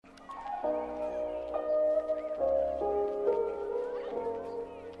Good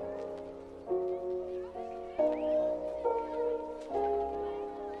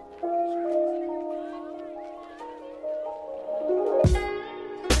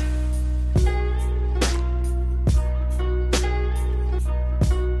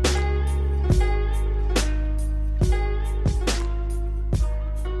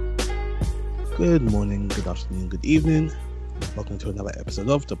morning, good afternoon, good evening. Welcome to another episode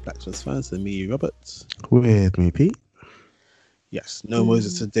of the Black Swiss Fans and me, Robert. With me, Pete. Yes, no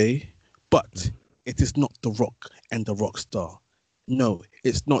Moses today, but it is not The Rock and the Rock Star. No,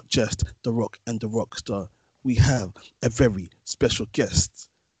 it's not just The Rock and the Rock Star. We have a very special guest.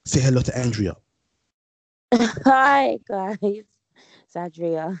 Say hello to Andrea. Hi, guys. It's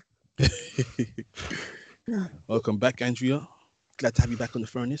Andrea. Welcome back, Andrea. Glad to have you back on the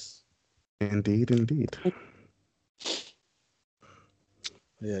furnace. Indeed.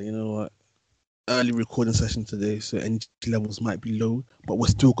 Yeah, you know what? Early recording session today, so energy levels might be low, but we're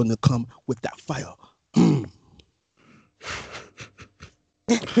still going to come with that fire.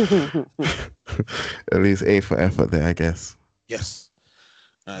 At least A for effort there, I guess. Yes.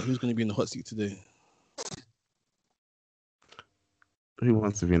 Who's going to be in the hot seat today? Who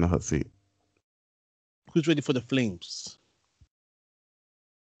wants to be in the hot seat? Who's ready for the flames?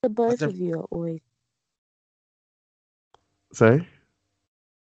 The both of you are always. Sorry?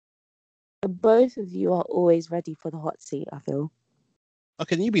 The both of you are always ready for the hot seat, I feel.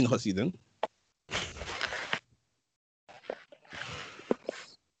 Okay, then you be in the hot seat then.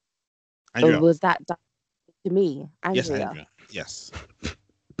 Andrea. Or was that done to me, Andrea? Yes, Andrea. Yes.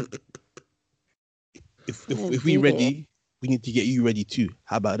 If we're ready, we need to get you ready too.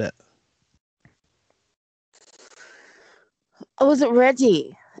 How about that? I wasn't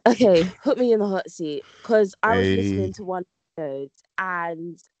ready. Okay, put me in the hot seat because I was listening to one episode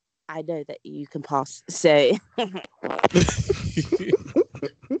and I know that you can pass. So I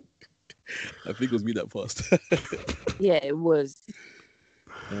think it was me that passed. yeah, it was.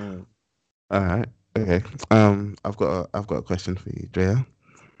 All right. Okay. I've got a question for you, Drea.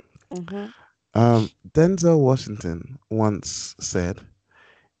 Denzel Washington once said,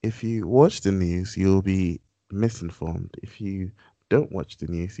 "If you watch the news, you'll be misinformed. If you don't watch the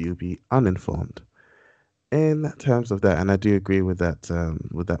news, you'll be uninformed." In terms of that, and I do agree with that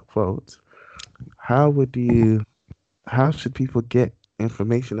quote, how should people get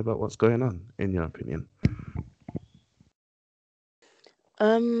information about what's going on, in your opinion?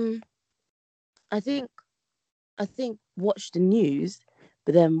 I think watch the news,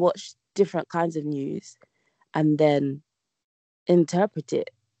 but then watch different kinds of news and then interpret it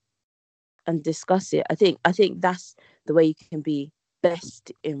and discuss it. I think that's the way you can be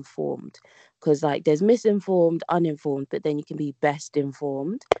best informed, because like there's misinformed, uninformed, but then you can be best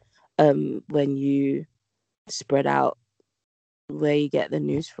informed when you spread out where you get the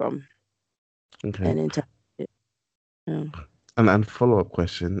news from. Okay. And interpret it. And follow-up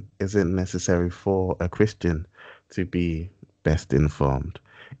question, is it necessary for a Christian to be best informed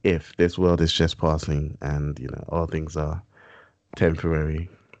if this world is just passing and all things are temporary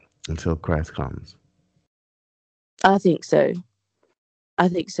until Christ comes? I think so,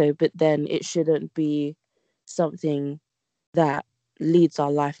 but then it shouldn't be something that leads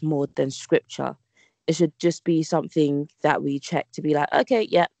our life more than scripture. It should just be something that we check to be like, okay,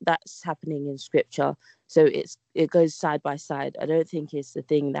 yeah, that's happening in scripture. So it goes side by side. I don't think it's the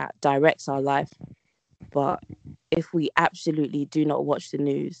thing that directs our life. But if we absolutely do not watch the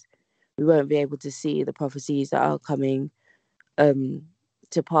news, we won't be able to see the prophecies that are coming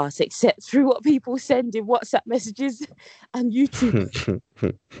to pass, except through what people send in WhatsApp messages and YouTube.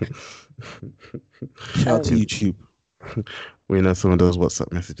 Shout out to YouTube. We know some of those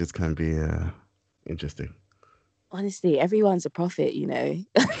WhatsApp messages can be interesting. Honestly, everyone's a prophet,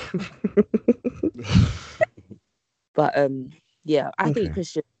 But yeah, I think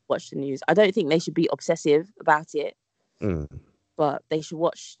Christians watch the news. I don't think they should be obsessive about it, but they should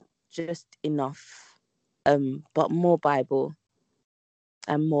watch just enough, but more Bible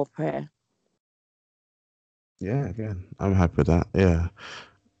and more prayer. Yeah, again, I'm happy with that. Yeah,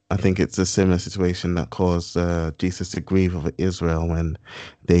 I think it's a similar situation that caused Jesus to grieve over Israel when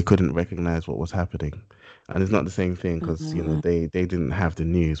they couldn't recognize what was happening. And it's not the same thing because, they didn't have the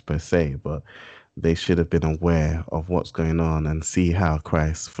news per se, but they should have been aware of what's going on and see how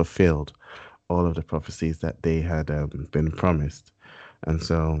Christ fulfilled all of the prophecies that they had been promised. And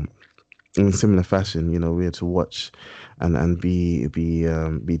so in similar fashion, we are to watch and be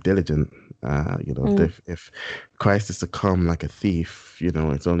diligent. If Christ is to come like a thief,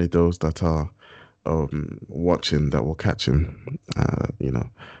 it's only those that are watching that will catch him,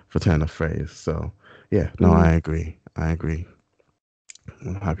 for turn of phrase. So, yeah, no, Mm, I agree. I agree.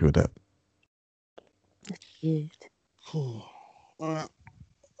 I'm happy with that. good. Cool. All right.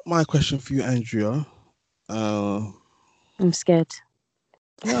 My question for you, Andrea. Uh, I'm scared.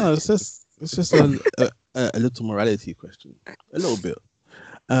 no, it's just a little morality question, a little bit.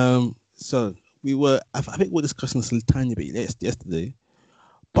 So I think we were discussing this a tiny bit yesterday,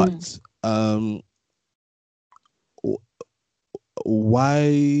 Mm. but w-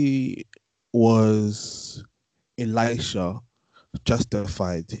 why was Elisha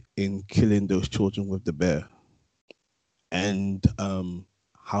justified in killing those children with the bear? And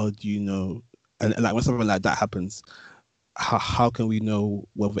how do you know? And like when something like that happens, how can we know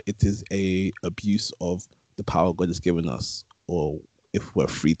whether it is a abuse of the power God has given us, or if we're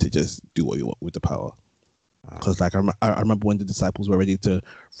free to just do what we want with the power? Because like I remember when the disciples were ready to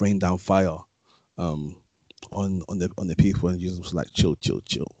rain down fire um on the people, and Jesus was like, chill, chill,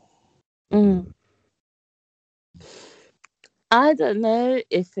 chill. Mm. Mhm. I don't know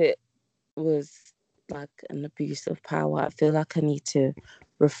if it was like an abuse of power. I feel like I need to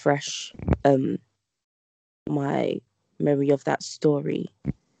refresh um my memory of that story.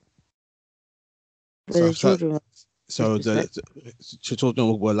 But So the so children were so disrespect. the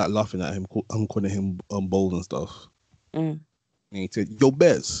children were like laughing at him, calling him bold and stuff. Mm. And he said, "Yo,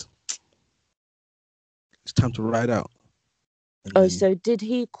 Bez, it's time to ride out." And Oh, then so did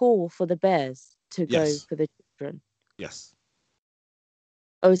he call for the bears to go yes, for the children? yes,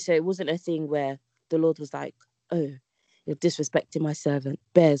 Oh, so it wasn't a thing where the Lord was like, "Oh, you're disrespecting my servant.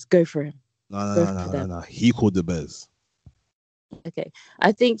 Bears, go for him. no, Go no, no, for no, no, them." no. He called the Bez. Okay,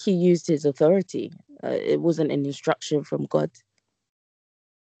 I think he used his authority. It wasn't an instruction from God.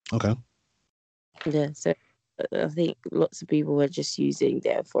 Okay, Yeah, so I think lots of people were just using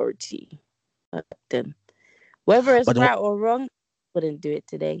their authority then. Whether it's but then, right or wrong, wouldn't do it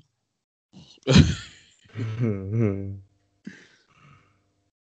today.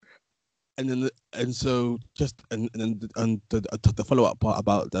 and so just and the follow up part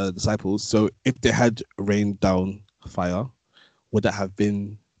about the disciples. So if they had rained down fire, would that have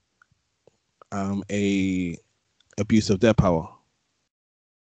been a abuse of their power?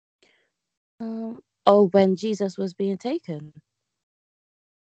 Oh, when Jesus was being taken.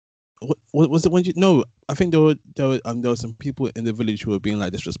 What was it when you? No, I think there were some people in the village who were being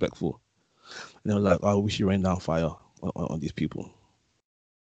like disrespectful, and they were like, "Oh, we should rain down fire on these people."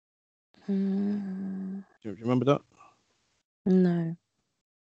 Hmm, Do you remember that? no.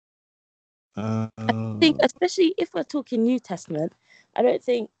 I think, Uh, especially if we're talking New Testament, I don't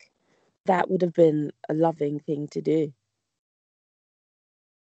think that would have been a loving thing to do.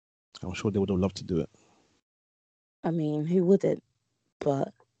 I'm sure they would have loved to do it. I mean, who wouldn't?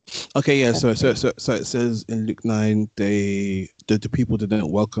 But Okay, yeah. uh, So it says in Luke 9, the people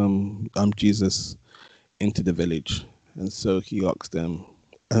didn't welcome Jesus into the village, and so he asked them.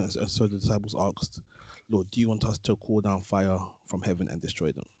 So the disciples asked, "Lord, do you want us to call down fire from heaven and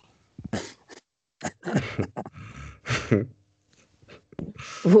destroy them?"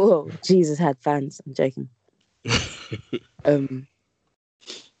 whoa, Jesus had fans. I'm joking. Um,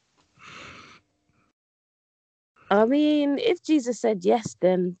 I mean, if Jesus said yes,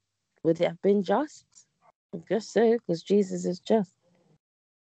 then would it have been just? I guess so, because Jesus is just.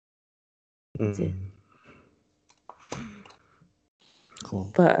 Mm.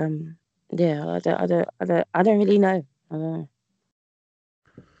 Cool. But yeah, I don't really know. I don't know.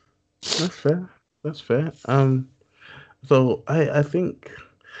 That's fair. That's fair. So I think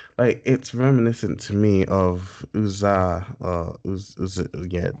like it's reminiscent to me of yeah,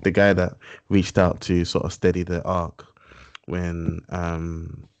 the guy that reached out to sort of steady the ark when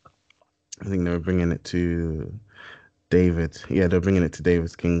I think they were bringing it to David. Yeah, they're bringing it to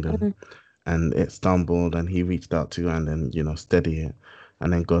David's kingdom, Mm, and it stumbled, and he reached out to and then steady it,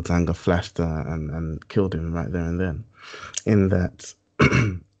 and then God's anger flashed and killed him right there and then. In that,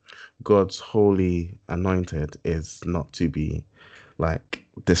 God's holy anointed is not to be like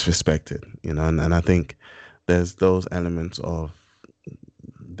disrespected, and I think there's those elements of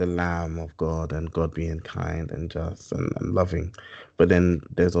the Lamb of God and God being kind and just and loving, but then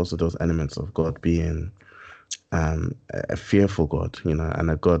there's also those elements of God being a fearful God,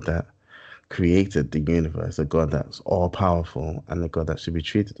 and a God that created the universe, a God that's all powerful, and a God that should be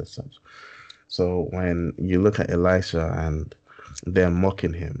treated as such. So when you look at Elisha and they're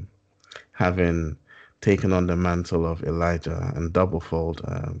mocking him, having taken on the mantle of Elijah and double fold,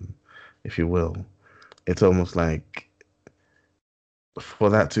 if you will, it's almost like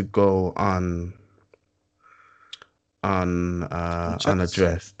for that to go Unchecked.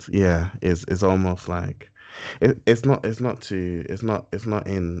 unaddressed, yeah, is almost like it's not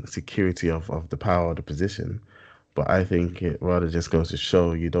in security of the power or the position, but I think it rather just goes to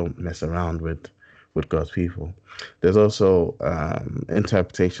show you don't mess around with God's people. There's also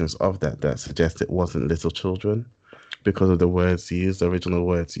interpretations of that suggest it wasn't little children because of the words used, the original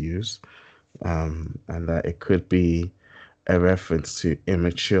words used, and that it could be a reference to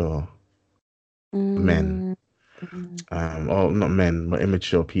immature men, Mm, mm, or not men, but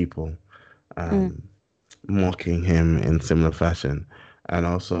immature people, mm, um, mocking him in similar fashion, and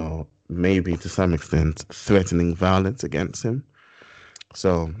also maybe to some extent threatening violence against him.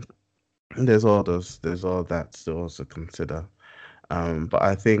 So there's all that to also consider. But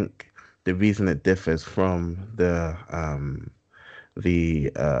I think the reason it differs from the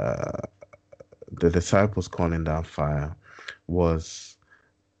the disciples calling down fire was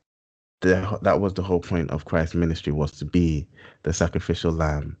that was the whole point of Christ's ministry, was to be the sacrificial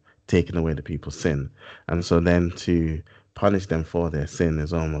lamb taking away the people's sin. And so then to punish them for their sin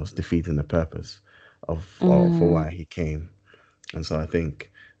is almost defeating the purpose of or for mm, why he came. And so I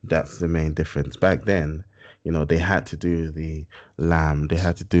think that's the main difference. Back then, they had to do the lamb, they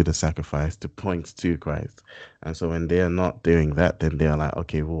had to do the sacrifice to point to Christ. And so when they are not doing that, then they are like,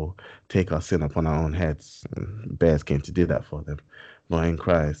 okay, we'll take our sin upon our own heads. And bears came to do that for them. But in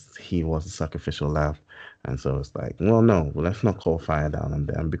Christ, he was a sacrificial lamb. And so it's like, well, no, well, let's not call fire down on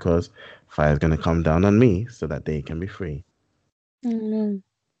them, because fire is going to come down on me so that they can be free. mm.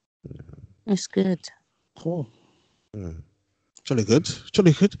 It's good. Cool. Mm. Jolly good.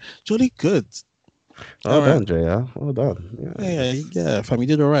 Jolly good. Jolly good. All Well right. done, JR. Well done. Yeah, Yeah, just yeah, fam, you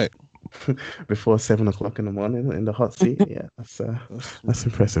did all right. before 7 o'clock in the morning in the hot seat. Yeah, That's- that's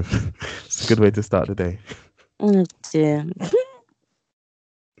impressive. It's a good way to start the day. Oh dear.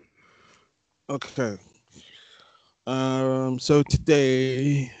 Okay. So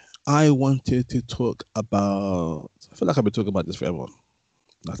today I wanted to talk about. I feel like I've been talking about this forever.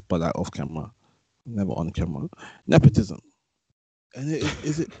 That's but like off camera, never on camera. Nepotism, and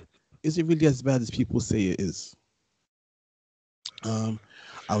is it really as bad as people say it is? Um,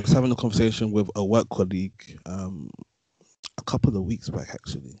 I was having a conversation with a work colleague a couple of weeks back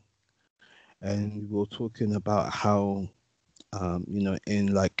actually, and we were talking about how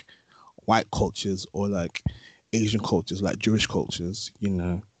in like white cultures or like Asian cultures, like Jewish cultures,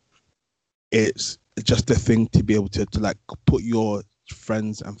 it's just a thing to be able to like put your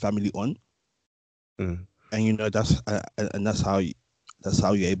friends and family on, Mm, and and that's how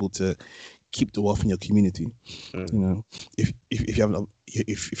you're able to keep the wealth in your community. You mm, know, if you have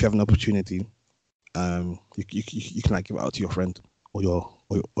if you have an opportunity, you can like give it out to your friend or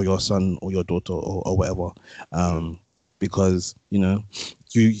your son or your daughter or whatever, mm, um, because you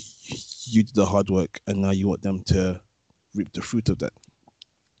you did the hard work and now you want them to reap the fruit of that.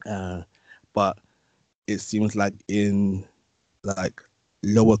 Uh, but it seems like in like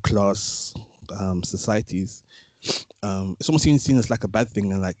lower class societies, it's almost seen as like a bad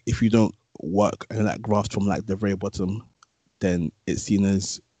thing, and like if you don't work and like graft from like the very bottom, then it's seen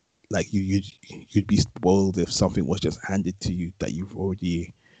as like you'd be spoiled if something was just handed to you that you've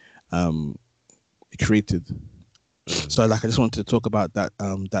already um created. mm, So like I just wanted to talk about that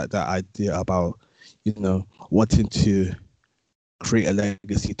idea about wanting to create a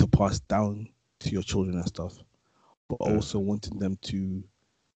legacy to pass down to your children and stuff, but also mm, wanting them to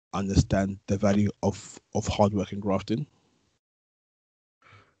understand the value of hard work and grafting.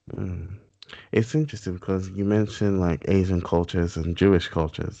 mm. It's interesting because you mentioned like Asian cultures and Jewish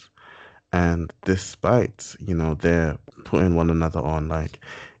cultures, and despite they're putting one another on, like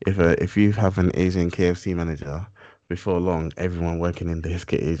if you have an Asian KFC manager, before long everyone working in there is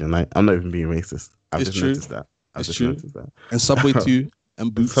get Asian. Like, I'm not even being racist. I've It's just true. noticed that. I've It's just true. noticed And Subway that. too,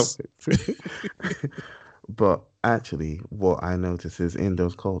 and Boots. Subway too. But actually, what I notice is in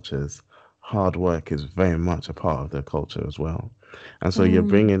those cultures, hard work is very much a part of their culture as well. And so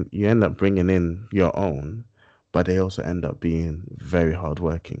Mm, you end up bringing in your own, but they also end up being very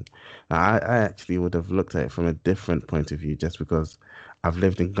hardworking. Now, I actually would have looked at it from a different point of view, just because I've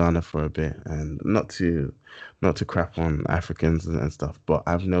lived in Ghana for a bit, and not to crap on Africans and stuff, but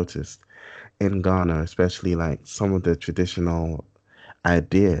I've noticed in Ghana, especially like some of the traditional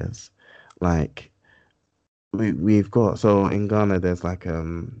ideas, like we've got, so in Ghana there's like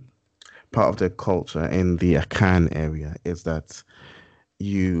part of the culture in the Akan area is that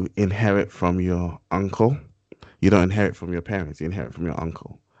you inherit from your uncle. You don't inherit from your parents, you inherit from your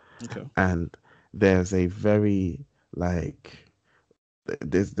uncle. Okay. And there's a very like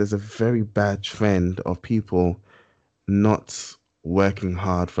there's a very bad trend of people not working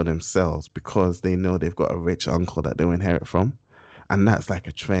hard for themselves because they know they've got a rich uncle that they'll inherit from. And that's like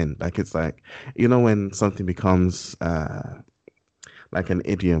a trend. Like it's like, when something becomes like an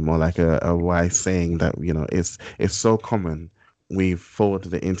idiom or like a wise saying that, it's so common, we've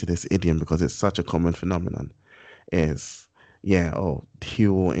forwarded it into this idiom because it's such a common phenomenon. Is, yeah, oh, he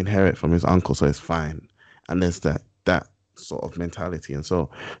will inherit from his uncle, so it's fine. And there's that sort of mentality. And so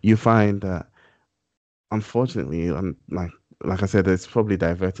you find that, unfortunately, like I said, it's probably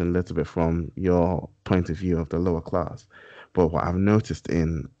diverting a little bit from your point of view of the lower class. But what I've noticed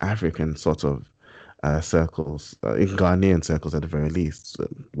in African sort of circles, in Ghanaian circles at the very least,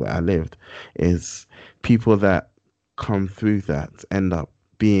 where I lived, is people that come through that end up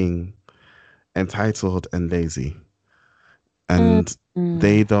being entitled and lazy, Mm, and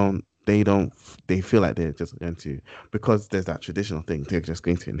mm, they feel like they're just going to, because there's that traditional thing, they're just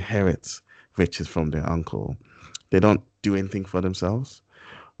going to inherit riches from their uncle. They don't do anything for themselves.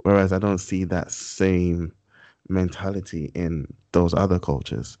 Whereas I don't see that same mentality in those other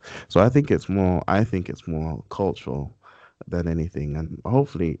cultures. So I think it's more cultural than anything. And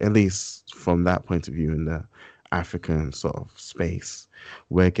hopefully, at least from that point of view, in the African sort of space,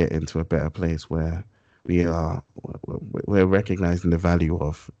 we're getting to a better place where we're recognizing the value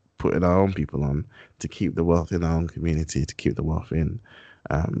of putting our own people on to keep the wealth in our own community, to keep the wealth in,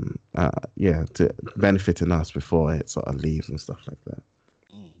 to benefiting us before it sort of leaves and stuff like that.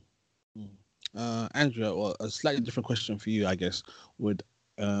 Mm, mm. Andrea, well, a slightly different question for you, I guess, would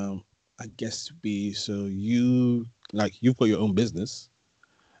I guess be, so you, like, you've got your own business,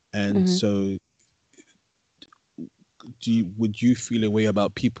 and mhm. so would you feel a way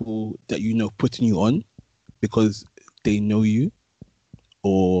about people that putting you on because they know you,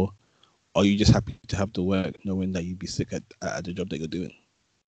 or are you just happy to have the work knowing that you'd be sick at the job that you're doing?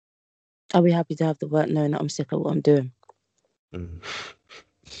 I'll be happy to have the work knowing that I'm sick of what I'm doing. Mm.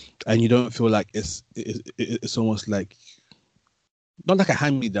 And you don't feel like it's almost like, not like a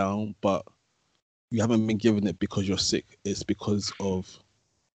hand me down, but you haven't been given it because you're sick. It's because of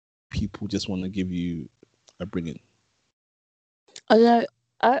people just want to give you a bringing. Although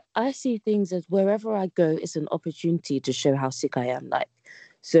I see things as wherever I go, it's an opportunity to show how sick I am. Like,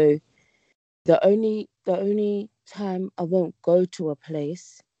 so the only time I won't go to a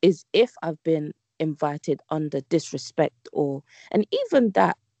place is if I've been invited under disrespect, or and even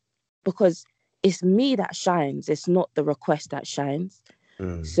that, because it's me that shines, it's not the request that shines.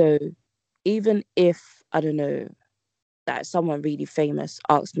 Mm. So even if, I don't know, that someone really famous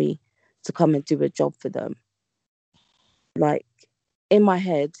asks me to come and do a job for them, like, in my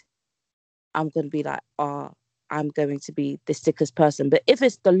head, I'm gonna be like, I'm going to be the sickest person. But if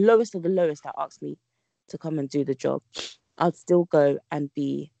it's the lowest of the lowest that asks me to come and do the job, I'd still go and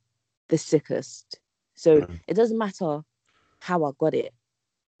be the sickest. So Mm. it doesn't matter how I got it.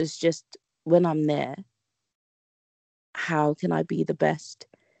 It's just, when I'm there, how can I be the best,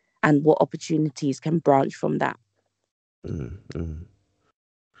 and what opportunities can branch from that? Mm. Mm.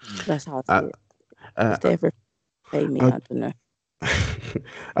 Mm. That's how I see I, it. I, If they ever pay me, I'll, I don't know.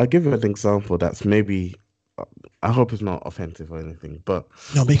 I'll give you an example that's maybe, I hope it's not offensive or anything, but,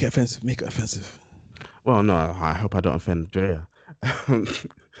 No, make it offensive. Make it offensive. well, no, I hope I don't offend Drea.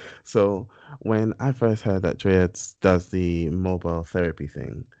 So when I first heard that Drea does the mobile therapy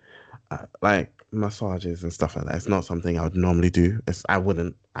thing, like massages and stuff like that, it's not something I would normally do. I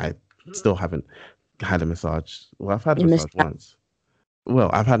wouldn't. I still haven't had a massage. Well, I've had a You missed massage that. once. Well,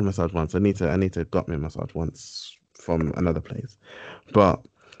 I've had a massage once. I need to got me a massage once from another place. But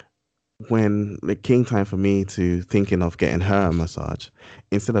when it came time for me to thinking of getting her a massage,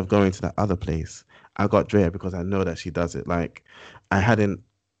 instead of going to that other place, I got Drea because I know that she does it. Like, I hadn't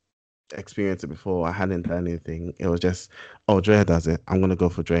experienced it before. I hadn't done anything. It was just, oh, Drea does it. I'm gonna go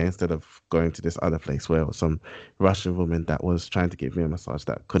for Drea instead of going to this other place where it was some Russian woman that was trying to give me a massage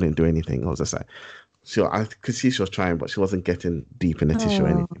that couldn't do anything. I was just like, I could see she was trying, but she wasn't getting deep in the tissue or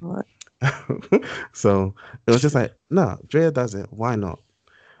Oh, anything. So it was just like, no, Drea does it. Why not?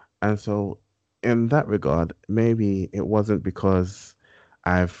 And so, in that regard, maybe it wasn't because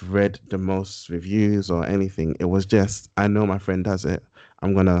I've read the most reviews or anything. It was just, I know my friend does it.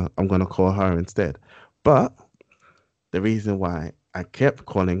 I'm gonna call her instead. But the reason why I kept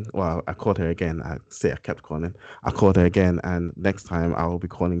calling, well, I called her again. I say I kept calling. I called her again, and next time I will be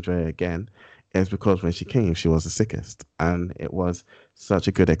calling Dre again, is because when she came, she was the sickest, and it was such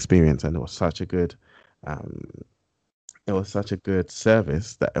a good experience, and um, it was such a good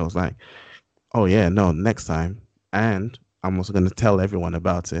service that it was like, oh yeah, no, next time. And I'm also going to tell everyone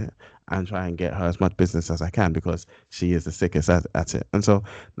about it and try and get her as much business as I can because she is the sickest at it. And so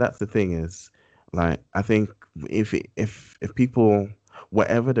that's the thing is, Like I think if people,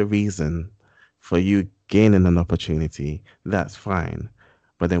 whatever the reason for you gaining an opportunity, that's fine.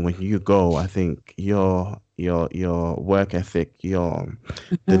 But then when you go, I think your work ethic, your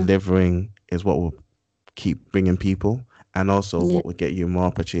Mhm. delivering is what will keep bringing people, and also Yeah, what will get you more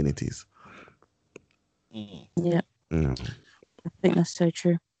opportunities. Mm. yeah. Mm. I think that's so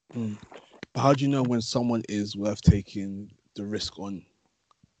true. Mm. But how do you know when someone is worth taking the risk on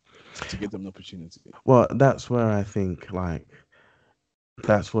to give them an opportunity? Well, that's where I think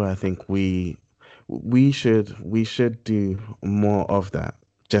we should do more of that,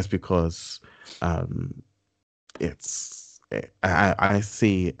 just because um I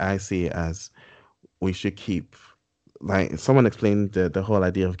see it as we should keep, like someone explained the whole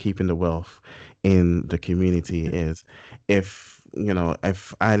idea of keeping the wealth in the community is, if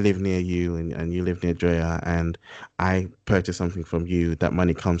I live near you and you live near Drea, and I purchase something from you, that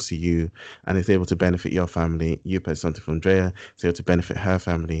money comes to you and it's able to benefit your family. You purchase something from Drea, it's able to benefit her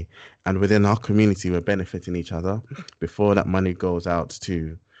family, and within our community we're benefiting each other before that money goes out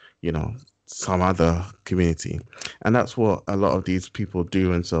to, you know some other community. And that's what a lot of these people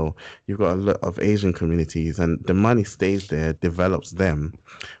do. And so you've got a lot of Asian communities, and the money stays there, develops them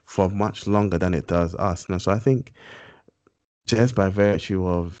for much longer than it does us. And so I think, just by virtue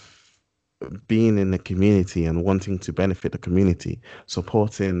of being in the community and wanting to benefit the community,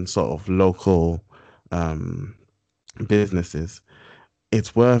 supporting sort of local um, businesses,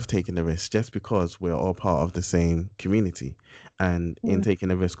 it's worth taking the risk, just because we're all part of the same community. And in Mm.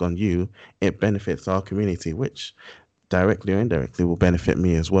 taking a risk on you, it benefits our community, which directly or indirectly will benefit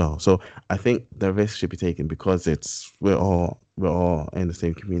me as well. So I think the risk should be taken because we're all in the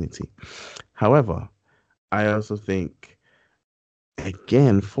same community. However, I also think,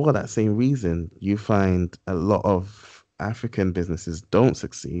 again, for that same reason, you find a lot of African businesses don't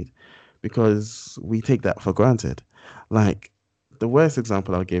succeed because we take that for granted. Like, the worst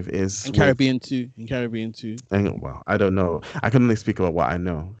example I'll give is And with, Caribbean too. In Caribbean too. and well, I don't know. I can only speak about what I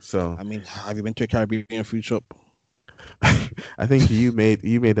know. So I mean, have you been to a Caribbean food shop? I think you made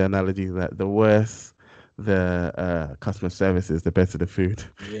the analogy that the worse the customer service is, the better the food.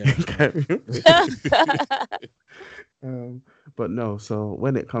 Yeah. um, but no, so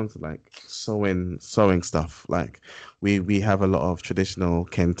when it comes to like sewing stuff, like we have a lot of traditional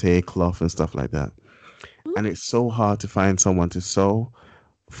kente cloth and stuff like that, and it's so hard to find someone to sew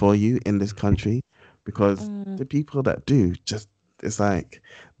for you in this country, because Mm, the people that do, just, it's like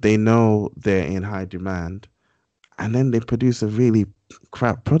they know they're in high demand, and then they produce a really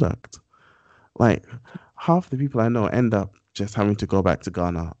crap product. Like, half the people I know end up just having to go back to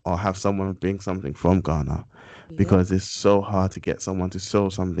Ghana or have someone bring something from Ghana, yep. because it's so hard to get someone to sew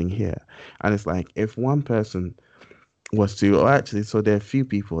something here. And it's like, if one person was to, or actually, so there are a few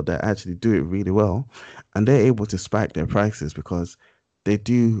people that actually do it really well, and they're able to spike their prices because they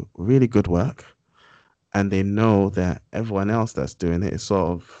do really good work, and they know that everyone else that's doing it is sort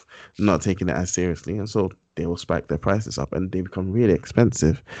of not taking it as seriously, and so they will spike their prices up and they become really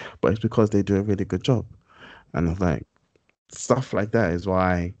expensive, but it's because they do a really good job. And it's like, stuff like that is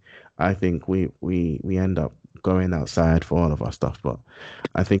why I think we end up going outside for all of our stuff. But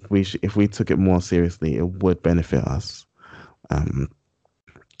I think if we took it more seriously, it would benefit us, um,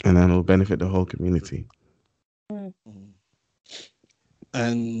 and then it'll benefit the whole community. Mm, Mm.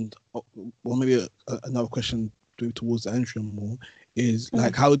 And well, maybe another question towards Andrew more is mm,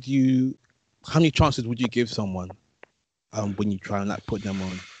 like, how many chances would you give someone when you try and like put them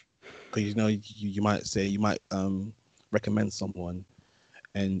on? Because you might say you might recommend someone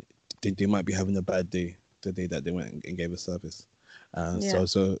and they might be having a bad day the day that they went and gave a service. yeah.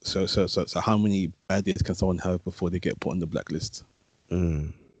 So how many bad days can someone have before they get put on the blacklist?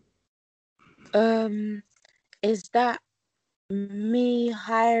 Mm, Um, is that me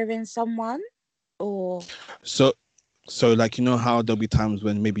hiring someone or So like how there'll be times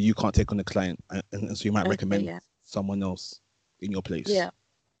when maybe you can't take on the client, and so you might okay, recommend yeah. someone else in your place. Yeah,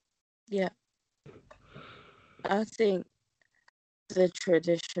 yeah. I think the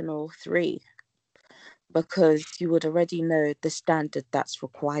traditional three, because you would already know the standard that's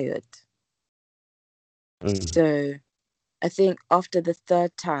required. mm, So I think after the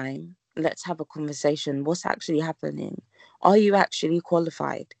third time, let's have a conversation. What's actually happening? Are you actually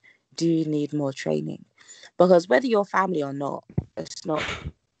qualified? Do you need more training? Because whether you're family or not, it's not,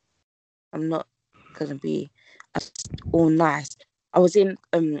 I'm not gonna be all nice. I was in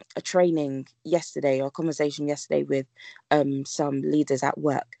a training yesterday or a conversation yesterday with some leaders at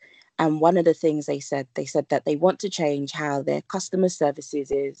work. And one of the things they said that they want to change how their customer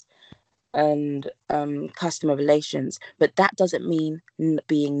services is and customer relations, but that doesn't mean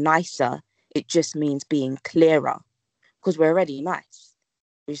being nicer. It just means being clearer, because we're already nice.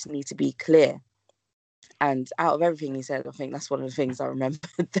 We just need to be clear. And out of everything he said, I think that's one of the things I remember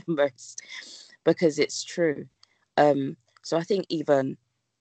the most, because it's true. So I think even,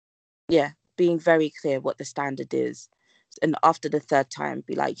 yeah, being very clear what the standard is. And after the third time,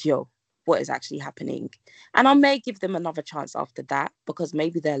 be like, yo, what is actually happening? And I may give them another chance after that, because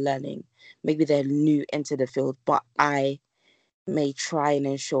maybe they're learning, maybe they're new into the field, but I may try and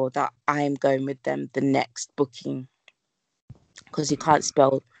ensure that I'm going with them the next booking, because you can't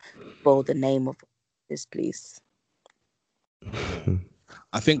spell the name of this, please. Yeah.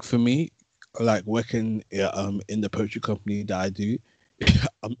 I think for me, like working in the poetry company that I do,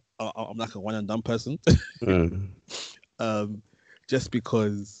 I'm like a one and done person. Mm. um, just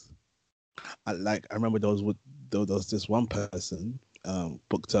because I remember there was this one person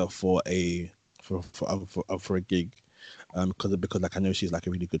booked her for for a gig because like I know she's like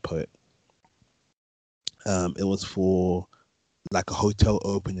a really good poet. It was for like a hotel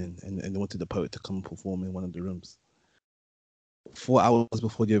opening, and they wanted the poet to come and perform in one of the rooms. 4 hours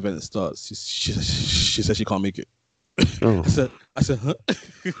before the event starts, she said she can't make it. Oh. I said, huh?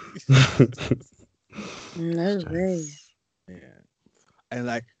 No way. Yeah. And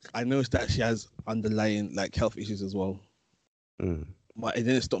like I noticed that she has underlying like health issues as well, Mm. but it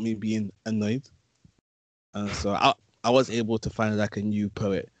didn't stop me being annoyed. And so I was able to find like a new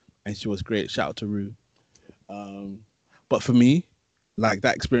poet, and she was great. Shout out to Rue. Um, but for me, like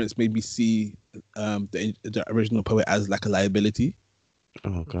that experience made me see the original poet as like a liability.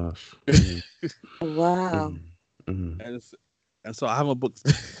 Oh gosh. Mm. Wow. Mm. Mm. and and so I haven't booked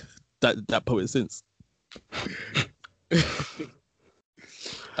that poet since.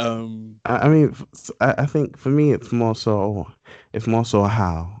 um, I mean, I think for me, it's more so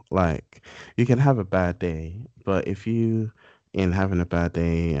how, like, you can have a bad day, but if you, in having a bad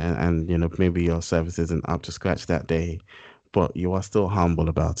day, and maybe your service isn't up to scratch that day, but you are still humble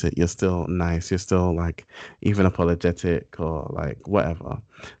about it, you're still nice, you're still like even apologetic or like whatever.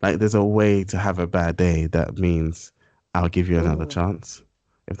 Like, there's a way to have a bad day that means I'll give you another Mm, chance,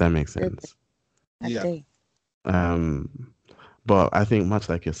 if that makes good sense. yeah, day. Um, but I think much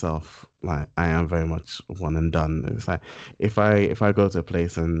like yourself, like I am very much one and done. It's like if I go to a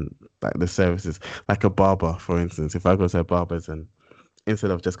place and like the service is like a barber, for instance, if I go to a barber's and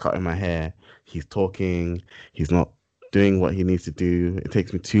instead of just cutting my hair, he's talking, he's not doing what he needs to do. It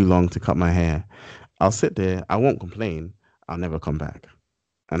takes me too long to cut my hair. I'll sit there, I won't complain, I'll never come back.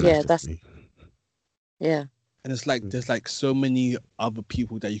 And that's Yeah, just that's me. yeah. and it's like there's like so many other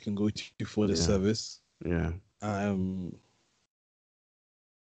people that you can go to for the Yeah, service. yeah. Um,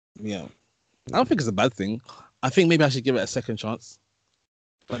 yeah, I don't think it's a bad thing. I think maybe I should give it a second chance.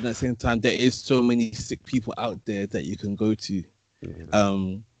 But at the same time, there is so many sick people out there that you can go to. Yeah.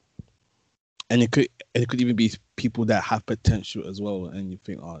 Um, and it could even be people that have potential as well, and you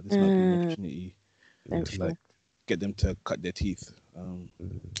think, oh, this might be an Mm, opportunity Yeah. to potential. like get them to cut their teeth. Mm.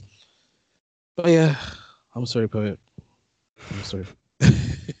 But yeah, I'm sorry, poet. I'm sorry.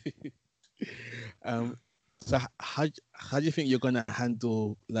 um, so how do you think you're gonna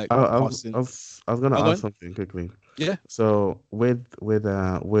handle like passing? I was gonna Oh, go ask on. something quickly. Yeah. So with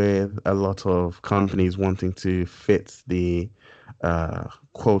a lot of companies wanting to fit the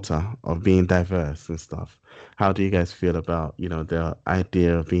quota of being diverse and stuff, how do you guys feel about, the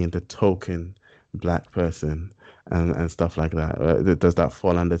idea of being the token black person and stuff like that? Does that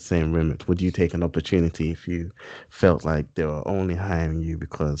fall under the same remit? Would you take an opportunity if you felt like they were only hiring you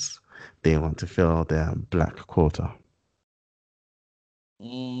because they want to fill their black quota?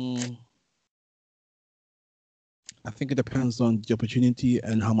 Mm, I think it depends on the opportunity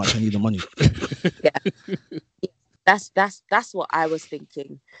and how much I need the money. Yeah. Yeah. That's what I was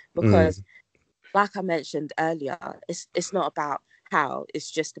thinking, because Mm, like I mentioned earlier, it's not about how, it's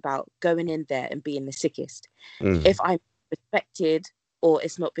just about going in there and being the sickest. mm, If I'm respected or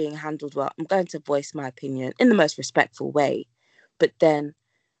it's not being handled well, I'm going to voice my opinion in the most respectful way. But then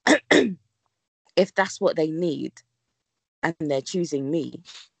if that's what they need and they're choosing me,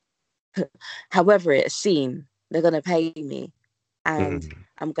 however it's seen, they're going to pay me, and mm,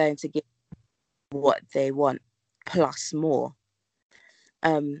 I'm going to give what they want plus more.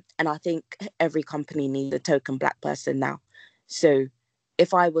 And I think every company needs a token black person now. So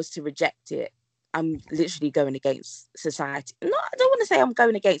if I was to reject it, I'm literally going against society. No, I don't want to say I'm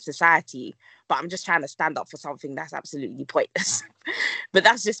going against society, but I'm just trying to stand up for something that's absolutely pointless. But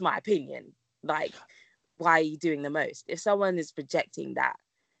that's just my opinion. Like, why are you doing the most? If someone is rejecting that,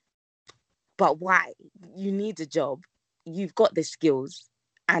 but why? You need a job, you've got the skills,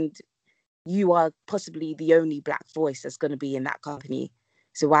 and you are possibly the only black voice that's going to be in that company.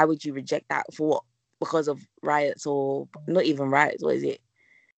 So why would you reject that for what? Because of riots, or not even riots? What is it?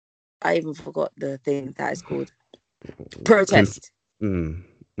 I even forgot the thing that is called Prince. protest. Mm,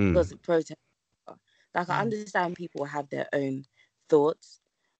 Because mm, of protest. Like I understand people have their own thoughts,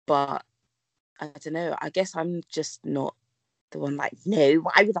 but I don't know. I guess I'm just not the one like, no,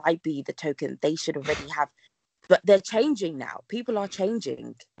 why would I be the token? They should already have. But they're changing now. People are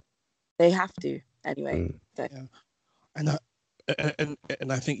changing. They have to. Anyway. mm. So Yeah,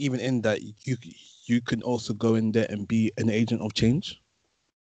 and I think even in that you can also go in there and be an agent of change,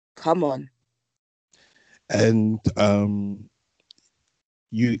 come on. and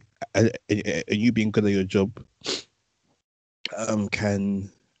you and you being good at your job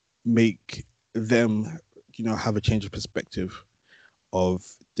can make them have a change of perspective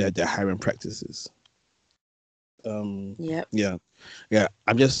of their hiring practices. Um, Yep. yeah, yeah.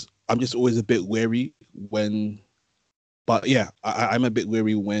 I'm just always a bit wary when, but yeah, I'm a bit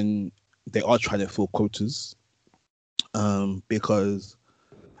wary when they are trying to fill quotas. Because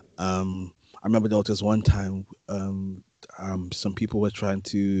I remember there was this one time some people were trying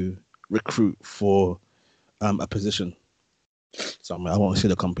to recruit for a position. So I won't say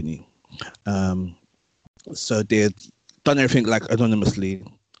the company. Um, so they had done everything like anonymously,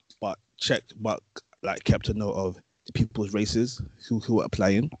 but like kept a note of the people's races who were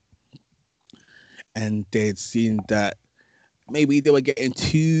applying, and they'd seen that maybe they were getting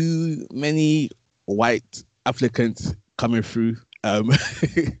too many white applicants coming through.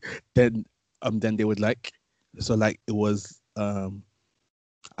 Then then they would like. So like it was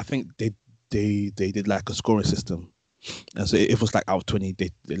I think they did like a scoring system. And so it was like out of 20, they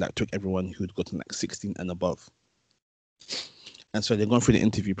like took everyone who'd gotten like 16 and above. And so they're going through the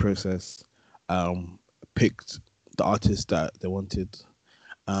interview process, picked the artist that they wanted,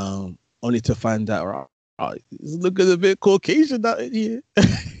 only to find out, right, it's looking a bit Caucasian out in here.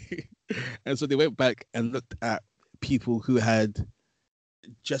 And so they went back and looked at people who had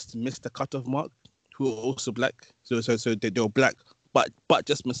just missed the cutoff mark, who were also black. So they were black, but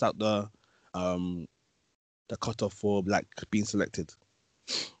just missed out um the cutoff for black being selected.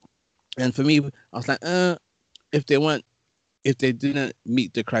 And for me, I was like, if they weren't, if they didn't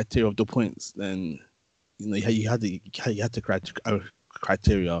meet the criteria of the points, then you had the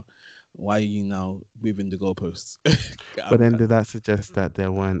criteria. Why are you now moving the goalposts? But then did that suggest that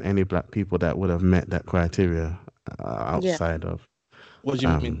there weren't any black people that would have met that criteria Yeah. outside of What do you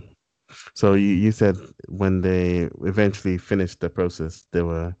mean? um so you said when they eventually finished the process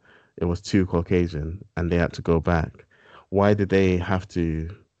it was too Caucasian and they had to go back. Why did they have to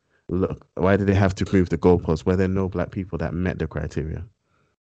why did they have to move the goalposts? Were there no black people that met the criteria?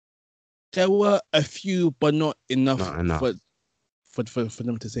 There were a few, but not enough Not enough. for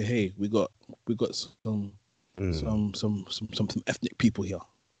them to say, hey, we got Mm, some ethnic people here.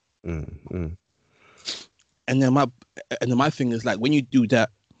 mm, mm, And then my thing is like when you do that,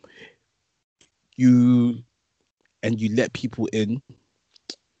 you you let people in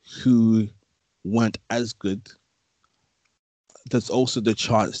who weren't as good. There's also the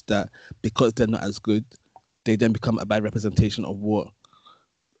chance that because they're not as good, they then become a bad representation of what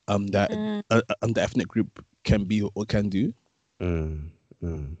that Mm. the ethnic group can be or can do. mm,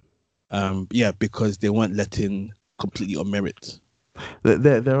 mm. Yeah, because they weren't let in completely on merit.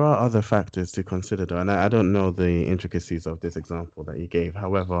 There are other factors to consider, though, and I don't know the intricacies of this example that you gave.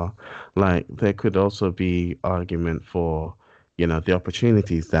 However, like there could also be argument for, the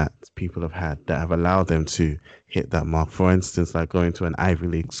opportunities that people have had that have allowed them to hit that mark. For instance, like going to an Ivy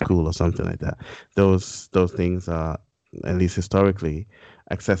League school or something like that. Those things are, at least historically,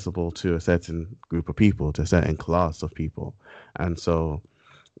 accessible to a certain group of people, to a certain class of people, and so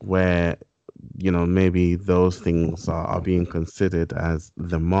where maybe those things are being considered as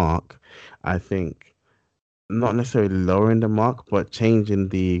the mark. I think not necessarily lowering the mark, but changing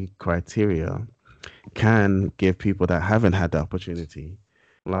the criteria can give people that haven't had the opportunity,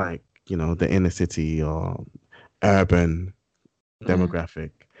 like, the inner city or urban Mm.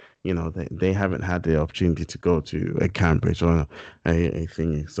 demographic, they haven't had the opportunity to go to a Cambridge or a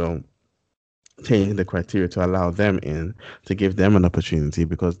thingy. So changing the criteria to allow them in, to give them an opportunity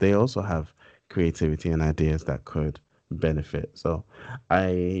because they also have creativity and ideas that could benefit. So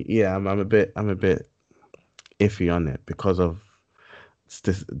I'm a bit iffy on it because of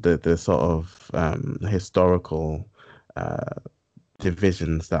the sort of historical uh,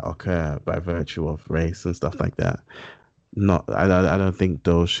 divisions that occur by virtue of race and stuff like that. Not I don't think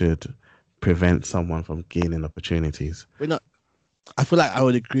those should prevent someone from gaining opportunities. We're not. I feel like I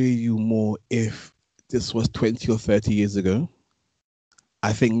would agree with you more if this was 20 or 30 years ago.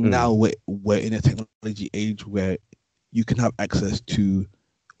 I think now Mm, we're in a technology age where you can have access to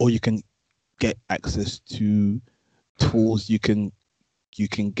or you can get access to tools you can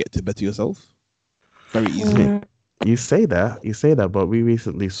get to better yourself very I mean, easily. you say that, but we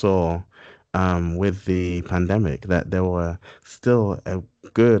recently saw, with the pandemic, that there were still a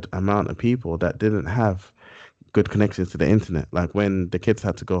good amount of people that didn't have good connections to the internet. Like when the kids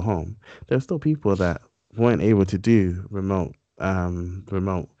had to go home, there's still people that weren't able to do remote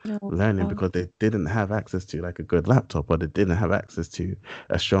No. learning because they didn't have access to like a good laptop, or they didn't have access to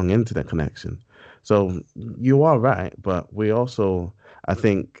a strong internet connection. So you are right, but we also, I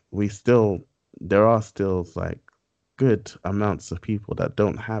think we still, there are still like good amounts of people that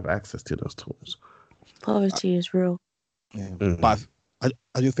don't have access to those tools. I, Poverty is real. yeah, Mm. but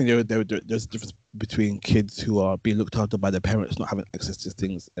I do think there's a difference between kids who are being looked after by their parents not having access to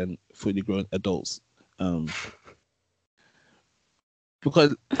things and fully grown adults. Um,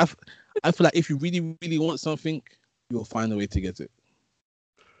 because I feel like if you really want something, you'll find a way to get it.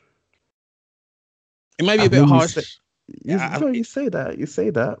 It might be I a bit mean, you say harsh. you I, no, you say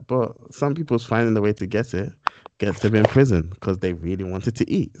that, but some people's finding the way to get it gets them in prison because they really wanted to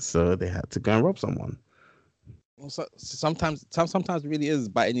eat, so they had to go and rob someone. sometimes it really is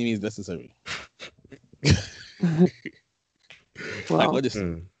by any means necessary. Like Well, honestly,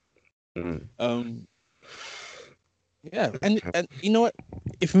 Mm. Mm. um, yeah, and you know what?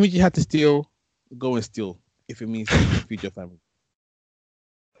 If it means you had to steal, go and steal. If it means you can feed your family,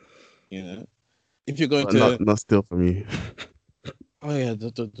 you know. If you're going But to, not still from you. oh yeah,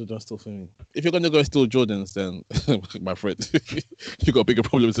 don't steal from me. If you're going to go and steal Jordans, then my friend, you got bigger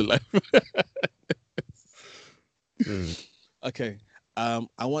problems in life. Mm. Okay.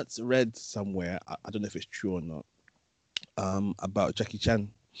 I once read somewhere, I don't know if it's true or not, about Jackie Chan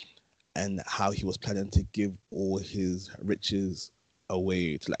and how he was planning to give all his riches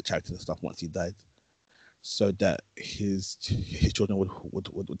away to like charity and stuff once he died, so that his children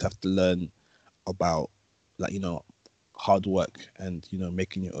would have to learn about like hard work and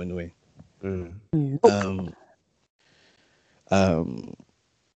making your own way. Mm. nope. Um, um,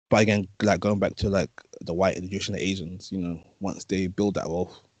 but again, like going back to like the white and the Jewish and the Asians, once they build that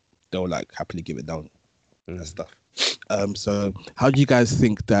wealth, they'll like happily give it down and Mm. stuff. So how do you guys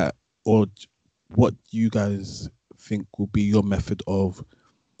think that, or what do you guys think will be your method of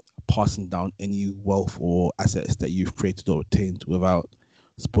passing down any wealth or assets that you've created or obtained without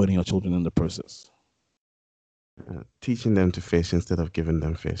spoiling your children in the process? Teaching them to fish instead of giving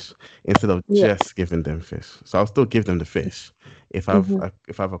them fish, instead of Yeah. just giving them fish. So I'll still give them the fish. Hmm.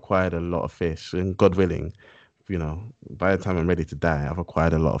 If I've acquired a lot of fish, and God willing, by the time I'm ready to die, I've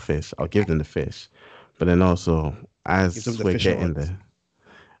acquired a lot of fish. I'll give them the fish, but then also Give them as the we're fishing getting rods. there,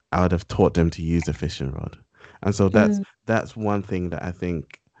 I would have taught them to use a fishing rod. And so Mm. that's one thing that I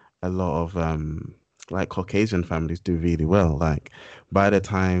think a lot of like Caucasian families do really well. Like by the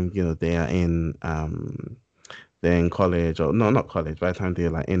time, they're in college, or no, not college, by the time they're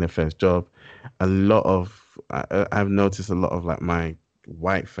like in their first job, a lot of I've noticed a lot of like my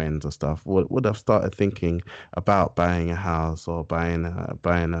white friends or stuff would have started thinking about buying a house or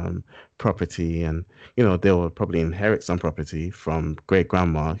buying property, and they will probably inherit some property from great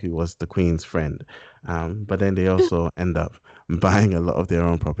grandma who was the queen's friend, but then they also end up buying a lot of their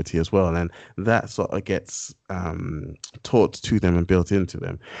own property as well, and that sort of gets taught to them and built into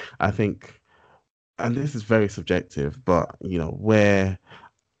them. I think, and this is very subjective, but where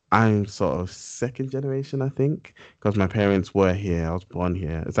I'm sort of second generation, I think, because my parents were here. I was born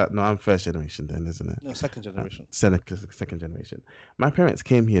here. Is that no? I'm first generation then, isn't it? No, second generation. Second generation. My parents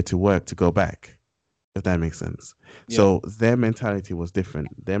came here to work to go back, if that makes sense. Yeah. So their mentality was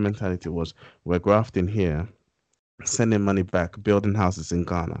different. Their mentality was, we're grafting here, sending money back, building houses in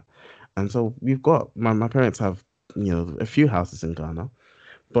Ghana. And so we've got, my parents have, a few houses in Ghana,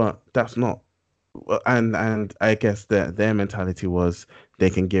 but that's not, and I guess their mentality was they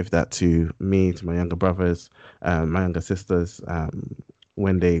can give that to me, to my younger brothers, my younger sisters,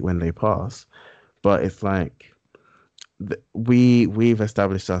 when they pass. But it's like, we've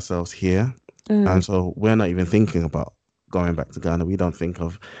established ourselves here, and Mm. so we're not even thinking about going back to Ghana. We don't think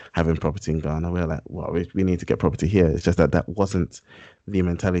of having property in Ghana. We're like, well, we need to get property here. It's just that that wasn't the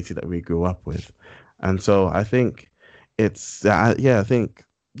mentality that we grew up with, and so I think yeah, I think,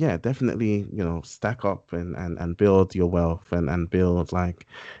 yeah, definitely, stack up and build your wealth, and build like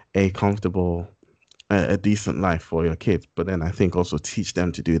a comfortable, a decent life for your kids, but then I think also teach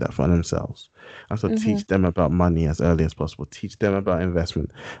them to do that for themselves. Also Hmm. teach them about money as early as possible. Teach them about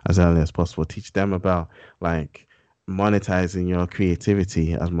investment as early as possible. Teach them about like monetizing your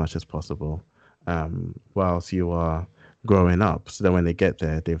creativity as much as possible, whilst you are growing up, so that when they get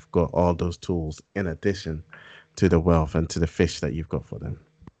there, they've got all those tools in addition to the wealth and to the fish that you've got for them.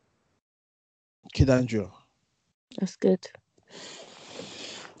 Kid Andrew. That's good.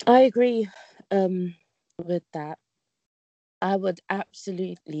 I agree with that. I would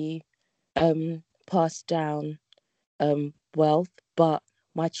absolutely pass down wealth, but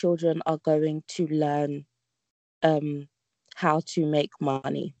my children are going to learn um how to make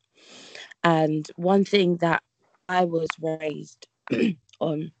money. And one thing that I was raised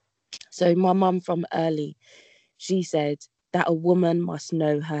on, so my mum from early, she said that a woman must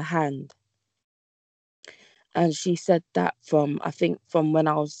know her hand. And she said that from, I think, from when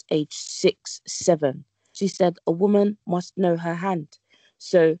I was age 6, 7. She said a woman must know her hand.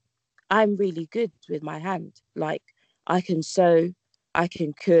 So I'm really good with my hand. Like, I can sew, I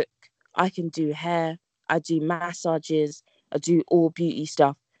can cook, I can do hair, I do massages, I do all beauty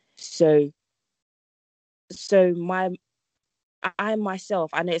stuff. So, so I myself,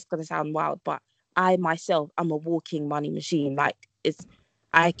 I know it's gonna sound wild, but I myself, I'm a walking money machine. Like,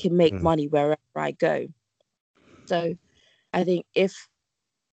 I can make Mm, money wherever I go. So I think if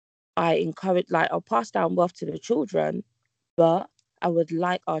I encourage, like, I'll pass down wealth to the children, but I would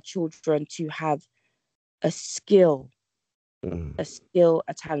like our children to have a skill, mm,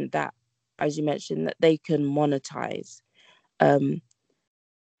 a talent that, as you mentioned, that they can monetize, um,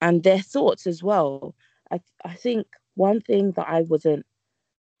 and their thoughts as well. I think one thing that I wasn't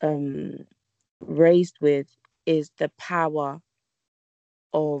um, raised with is the power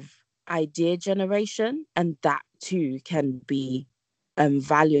of idea generation, and that too can be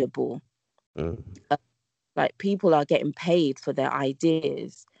valuable. mm, Like, people are getting paid for their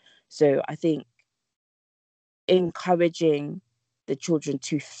ideas. So I think encouraging the children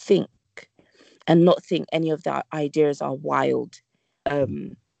to think and not think any of their ideas are wild.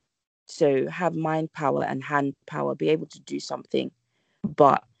 Um, so have mind power and hand power, be able to do something.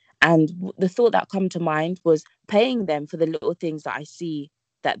 But the thought that come to mind was paying them for the little things that I see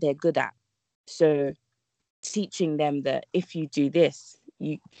that they're good at. So teaching them that if you do this,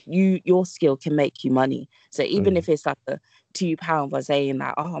 your skill can make you money. So even mm, if it's like a £2 for saying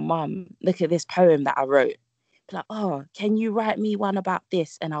that, oh mum, look at this poem that I wrote. Be like, oh, can you write me one about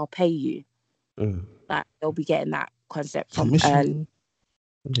this and I'll pay you? mm. Like, they'll be getting that concept from early. Submission.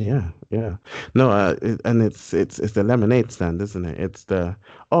 Yeah, yeah. No, and it's the lemonade stand, isn't it? It's the,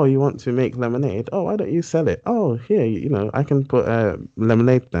 oh, you want to make lemonade? Oh, why don't you sell it? Oh, here, I can put a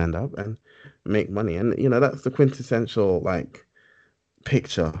lemonade stand up and make money. And that's the quintessential like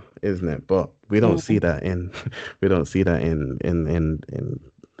picture, isn't it? But we don't see Mm, that in we don't see that in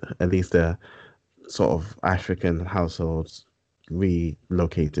at least the sort of African households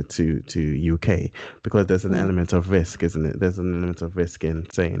relocated to UK, because there's an mm, element of risk, isn't it? There's an element of risk in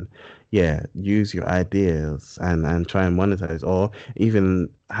saying, yeah, use your ideas and try and monetize, or even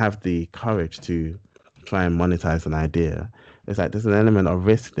have the courage to try and monetize an idea. It's like there's an element of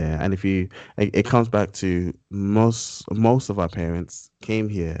risk there, and if it comes back to most of our parents came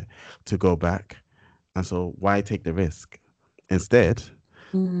here to go back, and so why take the risk? Instead,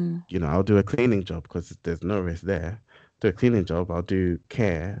 mm. I'll do a cleaning job because there's no risk there. Do a cleaning job, I'll do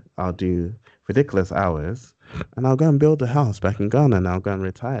care, I'll do ridiculous hours, and I'll go and build a house back in Ghana, and I'll go and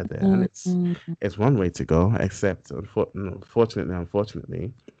retire there. And Mm, mm. it's one way to go, except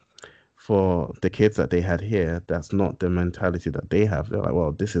unfortunately, for the kids that they had here, that's not the mentality that they have. They're like,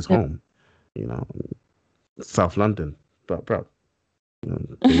 well, this is Yep. home, you know, South London, but bro,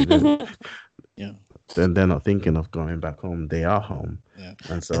 they Yeah. then they're not thinking of going back home. They are home, Yeah.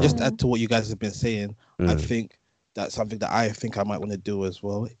 and And just to so. Mm, add to what you guys have been saying, I Mm, think that's something that I think I might want to do as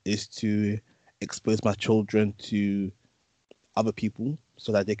well, is to expose my children to other people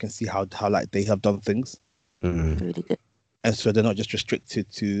so that they can see how like they have done things. mm, really good. And so they're not just restricted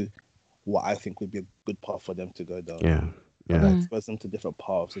to what I think would be a good path for them to go down. yeah, But yeah. like Mm, expose them to different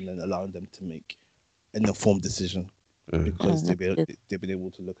paths and then allowing them to make an informed decision, Mm. because that's good. they've been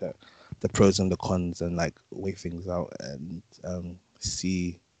able to look at the pros and the cons and like weigh things out and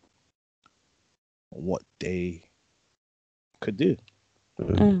see what they could do.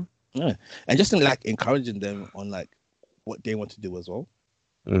 Mm, Mm, Yeah. And just in like encouraging them on like what they want to do as well.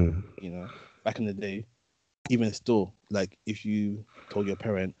 mm, You know, back in the day, even still, like if you told your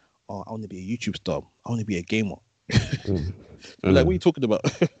parent, "Oh, I want to be a YouTube star. I want to be a gamer," mm, be like, "What are you mm, talking about?"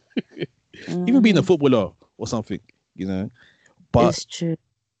 Even being a mm. footballer or something, you know. But It's true.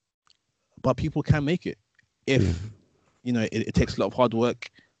 people can make it yeah. if it takes a lot of hard work,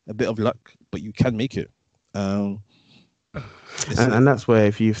 a bit of luck, but you can make it. Um, it's And that's where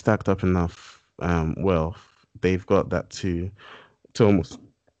if you've stacked up enough wealth, they've got that to almost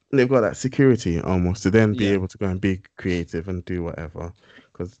they've got that security almost to then be yeah, able to go and be creative and do whatever,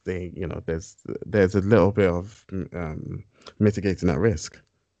 because there's a little bit of mitigating that risk.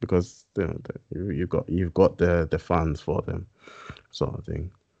 because you've got the funds for them, sort of thing.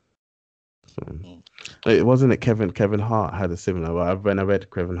 So Mm. it wasn't it Kevin Hart had a similar. Well, when I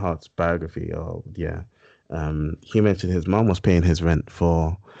read Kevin Hart's biography, or yeah, he mentioned his mom was paying his rent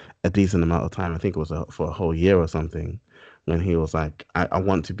for a decent amount of time. I think it was for a whole year or something. When he was like, I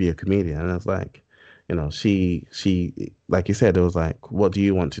want to be a comedian, and it's like, she like you said, it was like, what do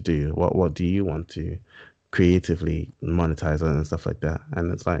you want to do? What do you want to creatively monetize and stuff like that?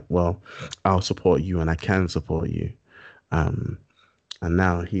 And it's like, well, I'll support you, and I can support you. Um, and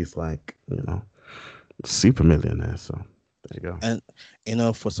now he's like, super millionaire. So there you go.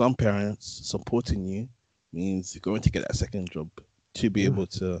 And for some parents, supporting you means you're going to get that second job to be Yeah, able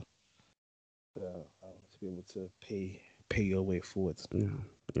to pay your way forward. yeah,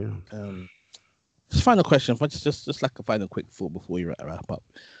 yeah. Um, just final question, but just like a final quick thought before you wrap up.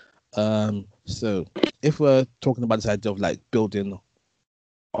 So if we're talking about this idea of like building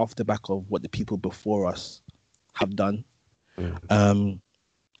off the back of what the people before us have done, Mm. um,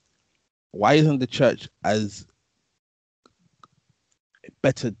 why isn't the church as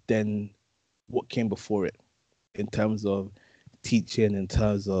better than what came before it in terms of teaching, in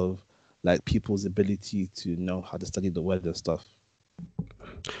terms of like people's ability to know how to study the word and stuff?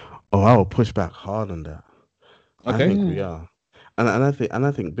 Oh, I will push back hard on that. I Okay. think we Mm. are. And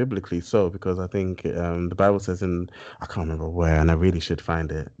I think biblically so, because I think the Bible says in, I can't remember where, and I really should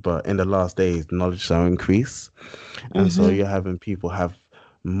find it, but in the last days knowledge shall increase. And so Mm-hmm. you're having people have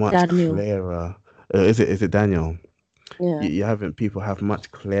much Daniel. clearer, is it Daniel? Yeah. You're having people have much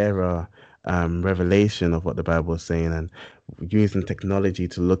clearer revelation of what the Bible is saying, and using technology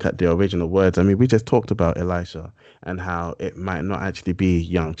to look at the original words. I mean, we just talked about Elisha and how it might not actually be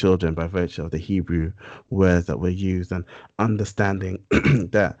young children by virtue of the Hebrew words that were used, and understanding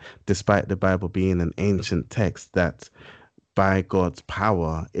that despite the Bible being an ancient text that by God's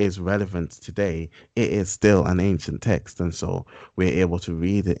power is relevant today, it is still an ancient text. And so we're able to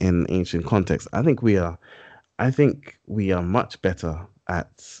read it in ancient context. I think we are much better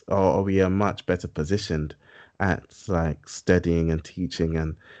at, or we are much better positioned at like studying and teaching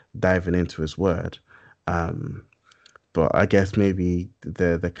and diving into His Word. Um, but I guess maybe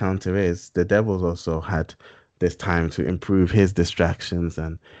the counter is the devil's also had this time to improve his distractions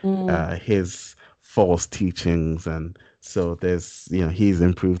and Mm. his false teachings, and so there's he's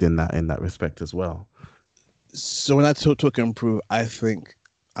improved in that respect as well. So when I talk improve, I think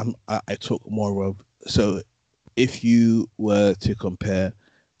I talk more of, so if you were to compare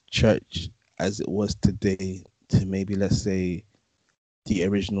church as it was today to maybe, let's say, the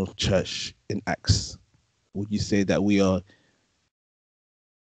original church in Acts, would you say that we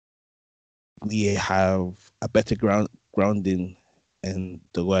have a better grounding in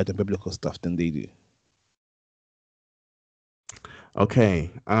the word and biblical stuff than they do?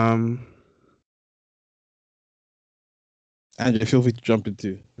 Okay. Andrew, feel free to jump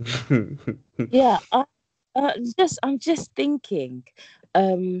into. Yeah. I'm just thinking.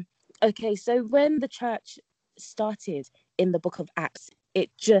 Um. Okay. So when the church started in the book of Acts, it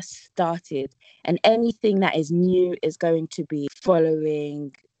just started, and anything that is new is going to be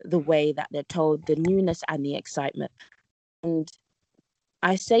following the way that they're told, the newness and the excitement. And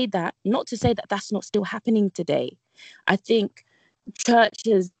I say that not to say that that's not still happening today. I think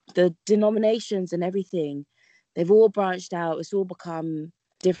churches, the denominations and everything, they've all branched out. It's all become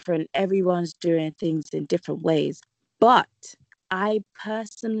different. Everyone's doing things in different ways. But I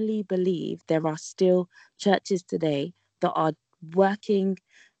personally believe there are still churches today that are working,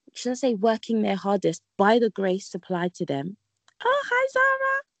 should I say, working their hardest by the grace supplied to them. Oh, hi,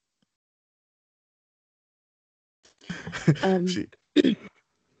 Zara. she,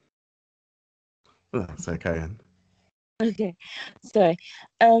 that's okay. Okay. So,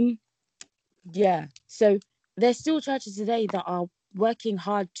 um, yeah. So there's still churches today that are working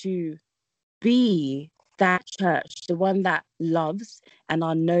hard to be that church, the one that loves and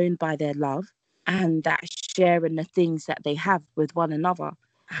are known by their love and that share in the things that they have with one another.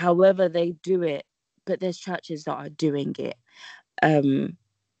 However they do it, but there's churches that are doing it. Um,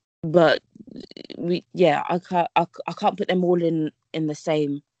 but I can't put them all in the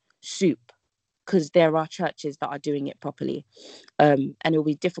same soup because there are churches that are doing it properly. And it'll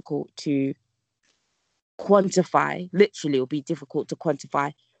be difficult to quantify, literally it'll be difficult to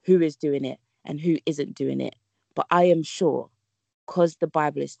quantify who is doing it and who isn't doing it. But I am sure, because the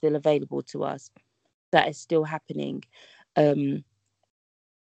Bible is still available to us, that is still happening. um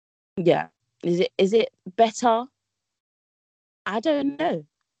yeah. Is it better? I don't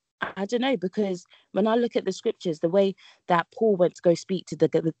know because when I look at the scriptures, the way that Paul went to go speak to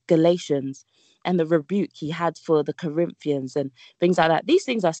the Galatians, and the rebuke he had for the Corinthians and things like that. These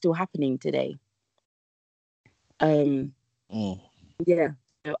things are still happening today. Um, Mm. yeah.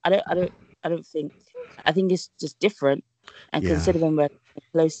 So I don't think. I think it's just different. And Yeah. considering we're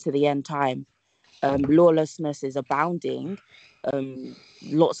close to the end time, lawlessness is abounding.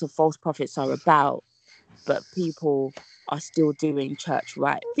 Lots of false prophets are about, but people are still doing church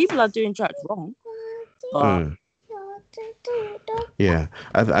right. People are doing church wrong, but Mm. Yeah,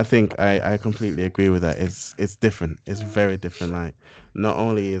 I think I completely agree with that. It's different. It's very different. Like, not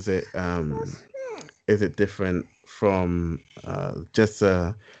only is it different from just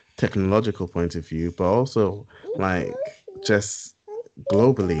a technological point of view, but also like just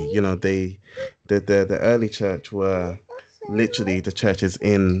globally. You know, the early church were literally the churches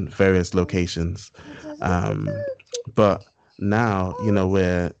in various locations, um, but now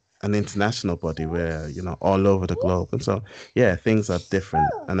we're an international body. We're all over the globe, and so yeah, things are different.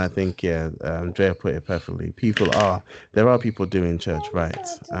 And I think Drea put it perfectly. There are people doing church right,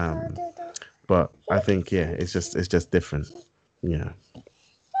 but I think it's just different. Yeah.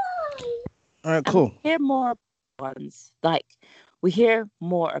 All right, and we cool. hear more ones. Like we hear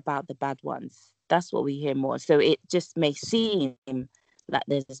more about the bad ones. That's what we hear more. So it just may seem like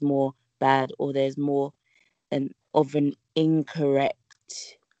there's more bad or there's more of an incorrect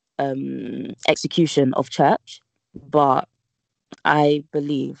execution of church. But I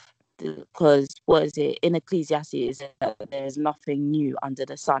believe, because what is it in Ecclesiastes, is that there is nothing new under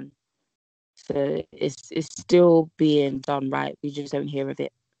the sun. So it's still being done right. We just don't hear of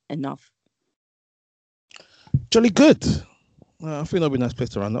it enough. Jolly good. I think that'll be a nice place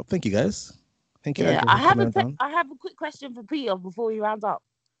to round up. Thank you, guys. Thank you, Yeah, Andrew, for coming down. I have a quick question for Peter before we round up.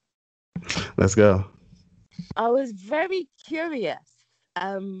 Let's go. I was very curious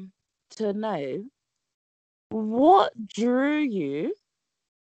to know what drew you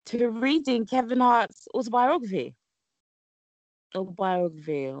to reading Kevin Hart's autobiography or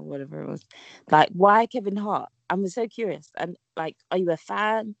whatever it was. Like, why Kevin Hart? I'm so curious. And like, are you a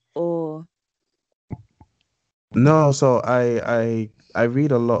fan or? No, so I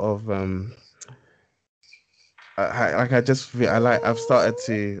read a lot of like I've started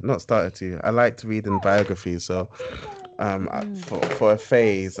to not started to I liked reading biographies. So for a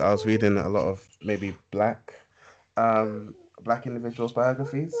phase I was reading a lot of maybe black individuals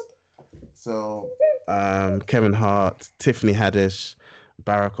biographies. So Kevin Hart, Tiffany Haddish,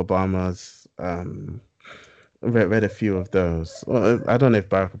 Barack Obama's, read a few of those. Well, I don't know if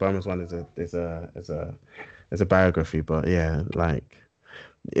Barack Obama's one is a biography, but yeah, like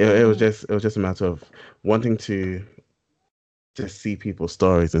it was just a matter of wanting to just see people's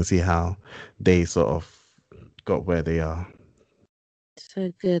stories and see how they sort of got where they are.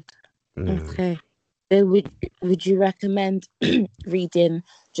 So good. Yeah. Okay. So would you recommend reading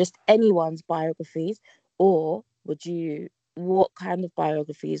just anyone's biographies, or what kind of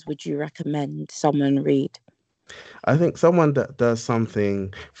biographies would you recommend someone read? I think someone that does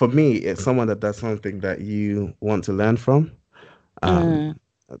something, for me, it's someone that does something that you want to learn from. Um, Mm,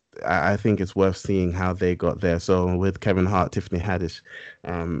 I think it's worth seeing how they got there. So with Kevin Hart, Tiffany Haddish,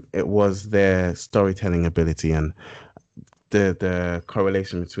 it was their storytelling ability and the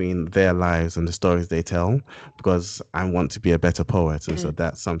correlation between their lives and the stories they tell, because I want to be a better poet, and so mm,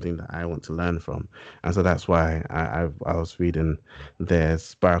 that's something that I want to learn from. And so that's why I was reading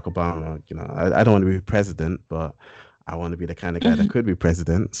there's Barack Obama. I don't want to be president, but I want to be the kind of guy that mhm. could be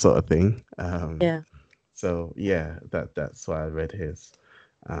president, sort of thing. Yeah. So yeah, that's why I read his.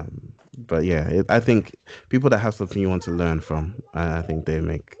 Um, but yeah, I think people that have something you want to learn from, I think they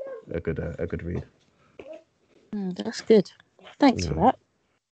make a good read. That's good. Thanks for Yeah.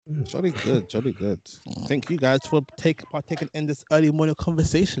 that. Jolly good, jolly good. Thank you guys for partaking in this early morning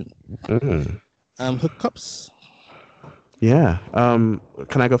conversation. Mm. Hookups, Yeah.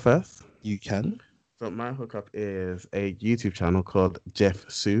 Can I go first? you can. So my hookup is a YouTube channel called Jeff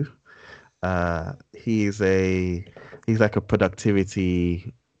Sue. He's like a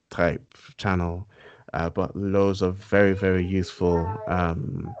productivity type channel, but loads of very, very useful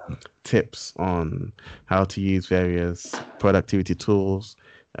tips on how to use various productivity tools,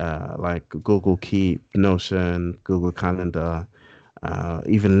 like Google Keep, Notion, Google Calendar,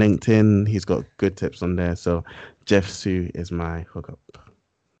 even LinkedIn. He's got good tips on there. So Jeff Sue is my hookup.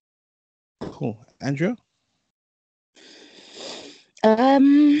 Cool. Andrea?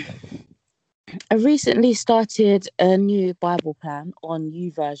 Um, I recently started a new Bible plan on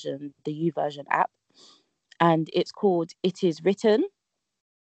the YouVersion app, and it's called It Is Written.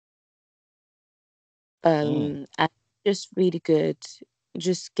 Mm. And just really good.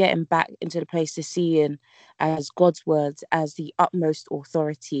 Just getting back into the place to seeing as God's words as the utmost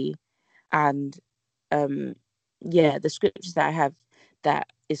authority, and the scriptures that I have that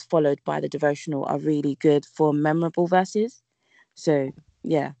is followed by the devotional are really good for memorable verses. So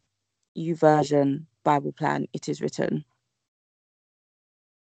yeah, YouVersion Bible Plan, it is written.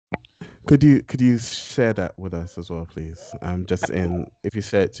 Could you share that with us as well, please? Just in if you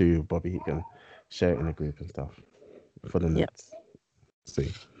share it to Bobby, he can share it in a group and stuff for the Yep. notes.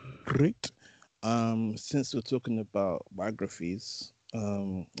 See. Great. Since we're talking about biographies,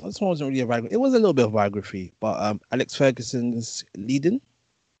 this one wasn't really a biography. It was a little bit of biography, but Alex Ferguson's leading.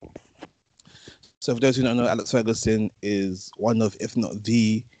 So for those who don't know, Alex Ferguson is one of, if not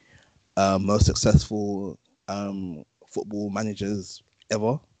the most successful football managers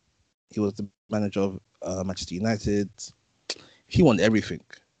ever. He was the manager of Manchester United. He won everything.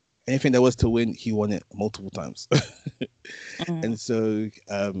 Anything there was to win, he won it multiple times. And so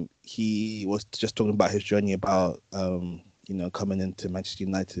he was just talking about his journey about coming into Manchester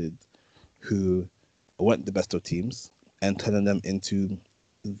United, who weren't the best of teams, and turning them into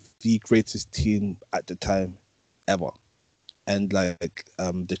the greatest team at the time ever. And like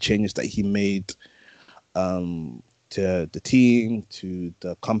the changes that he made to the team, to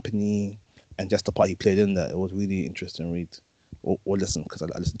the company, and just the part he played in that, it was really interesting read or listen, because I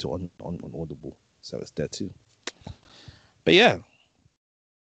listened to it on Audible, so it's there too. But yeah,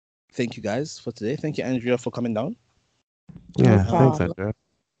 thank you guys for today. Thank you, Andrea, for coming down. Yeah, No thanks, problem. Andrea.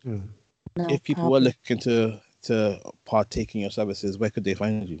 Yeah. No If people were problem. looking to partake in your services, where could they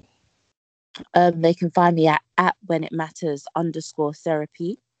find you? They can find me at when it matters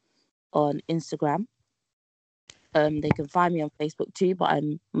 _therapy on Instagram. They can find me on Facebook too, but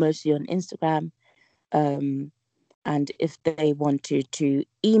I'm mostly on Instagram. And if they wanted to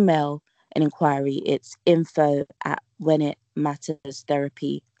email an inquiry, it's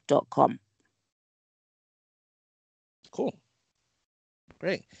info@whenitmatterstherapy.com. Cool.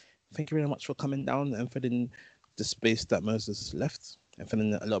 Great. Thank you very much for coming down and filling the space that Moses left, and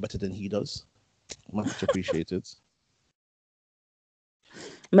filling it a lot better than he does. Much appreciated.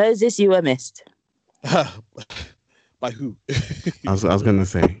 Moses, you were missed. By who? I was gonna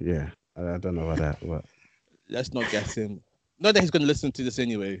say, yeah. I don't know about that, but Let's not guess him. Not that he's going to listen to this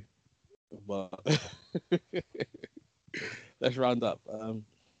anyway, but let's round up.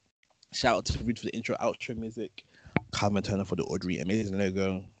 Shout out to Reed for the intro outro music, Calvin Turner for the Audrey amazing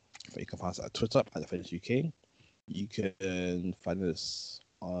logo. You can find us at Twitter at Defenders UK. You can find us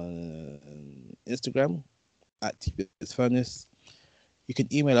on Instagram at TBS Furnace. You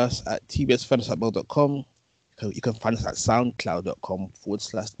can email us at tbsfurnace@mail.com. You can find us at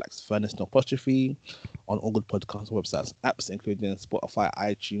soundcloud.com/Black's Furnace, no apostrophe, on all good podcast websites, apps, including Spotify,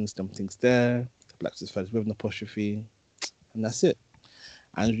 iTunes, them things there. Black's Furnace with an apostrophe. And that's it.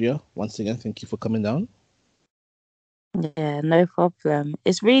 Andrea, once again, thank you for coming down. Yeah, no problem.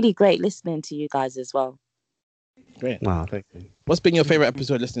 It's really great listening to you guys as well. Great. wow, thank you. What's been your favorite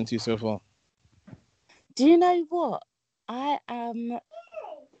episode listening to so far? Do you know what? I am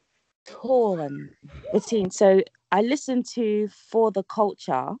torn between. So I listened to For the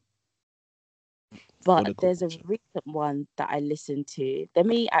Culture, but there's a recent one that I listened to. Let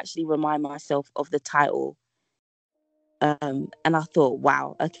me actually remind myself of the title. And I thought,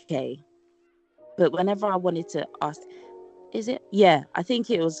 wow, okay. But whenever I wanted to ask, is it? Yeah, I think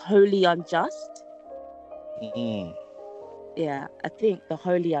it was Wholly Unjust. Mm. Yeah, I think the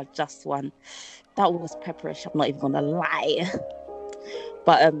Wholly Unjust one, that was pepperish. I'm not even gonna lie.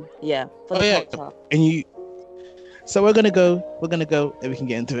 But yeah, For the Culture. And you. So we're gonna go, and we can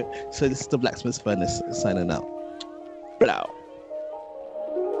get into it. So this is the Blacksmith's Furnace signing out. Blow.